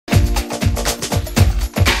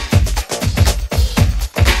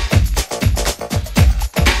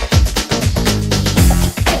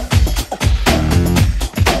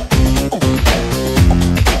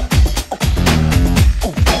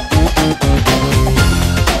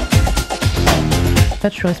fait,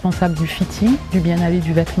 je suis responsable du fitting, du bien-aller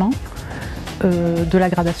du vêtement, de la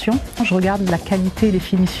gradation. Je regarde la qualité et les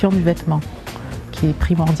finitions du vêtement, qui est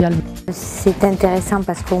primordial. C'est intéressant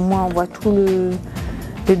parce qu'au moins on voit tout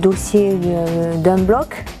le dossier d'un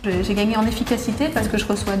bloc. J'ai gagné en efficacité parce que je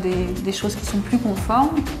reçois des choses qui sont plus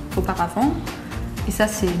conformes qu'auparavant. Et ça,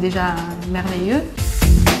 c'est déjà merveilleux.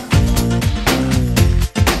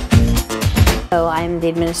 So I'm the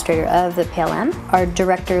administrator of the PLM. Our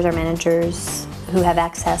directors, our managers who have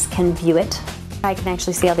access can view it. I can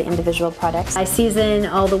actually see all the individual products. I season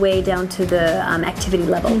all the way down to the activity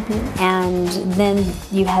level. And then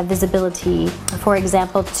you have visibility, for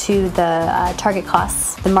example, to the target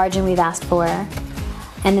costs, the margin we've asked for,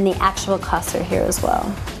 and then the actual costs are here as well.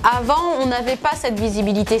 Avant, on n'avait pas cette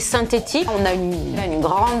visibilité synthétique. On a une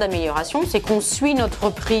grande amélioration, c'est qu'on suit notre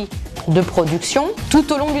prix de production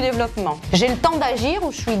tout au long du développement. J'ai le temps d'agir,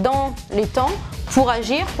 où je suis dans les temps pour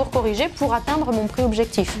agir, pour corriger, pour atteindre mon prix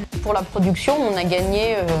objectif. Pour la production, on a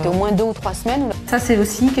gagné au moins 2 ou 3 semaines. Ça, c'est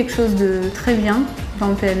aussi quelque chose de très bien dans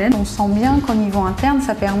le PLM. On sent bien qu'au niveau interne,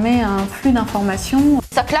 ça permet un flux d'informations.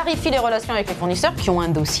 Ça clarifie les relations avec les fournisseurs qui ont un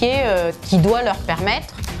dossier qui doit leur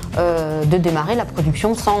permettre de démarrer la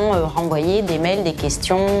production sans renvoyer des mails, des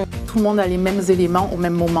questions. Tout le monde a les mêmes éléments au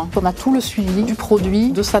même moment. On a tout le suivi du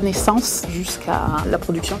produit, de sa naissance jusqu'à la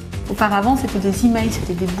production. Auparavant, c'était des emails,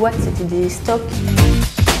 c'était des boîtes, c'était des stocks.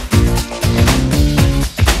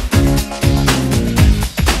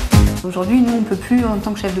 Aujourd'hui, nous, on ne peut plus, en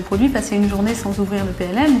tant que chef de produit, passer une journée sans ouvrir le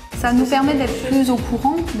PLM. Ça nous permet d'être plus au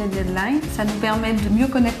courant des deadlines, ça nous permet de mieux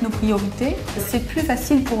connaître nos priorités. C'est plus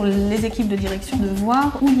facile pour les équipes de direction de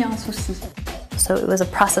voir où il y a un souci. So it was a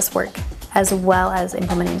process work as well as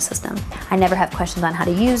implementing the system. I never have questions on how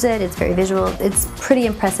to use it. It's very visual. It's pretty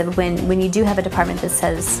impressive when you do have a department that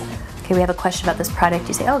says, okay, we have a question about this product,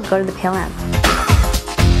 you say, oh, go to the PLM.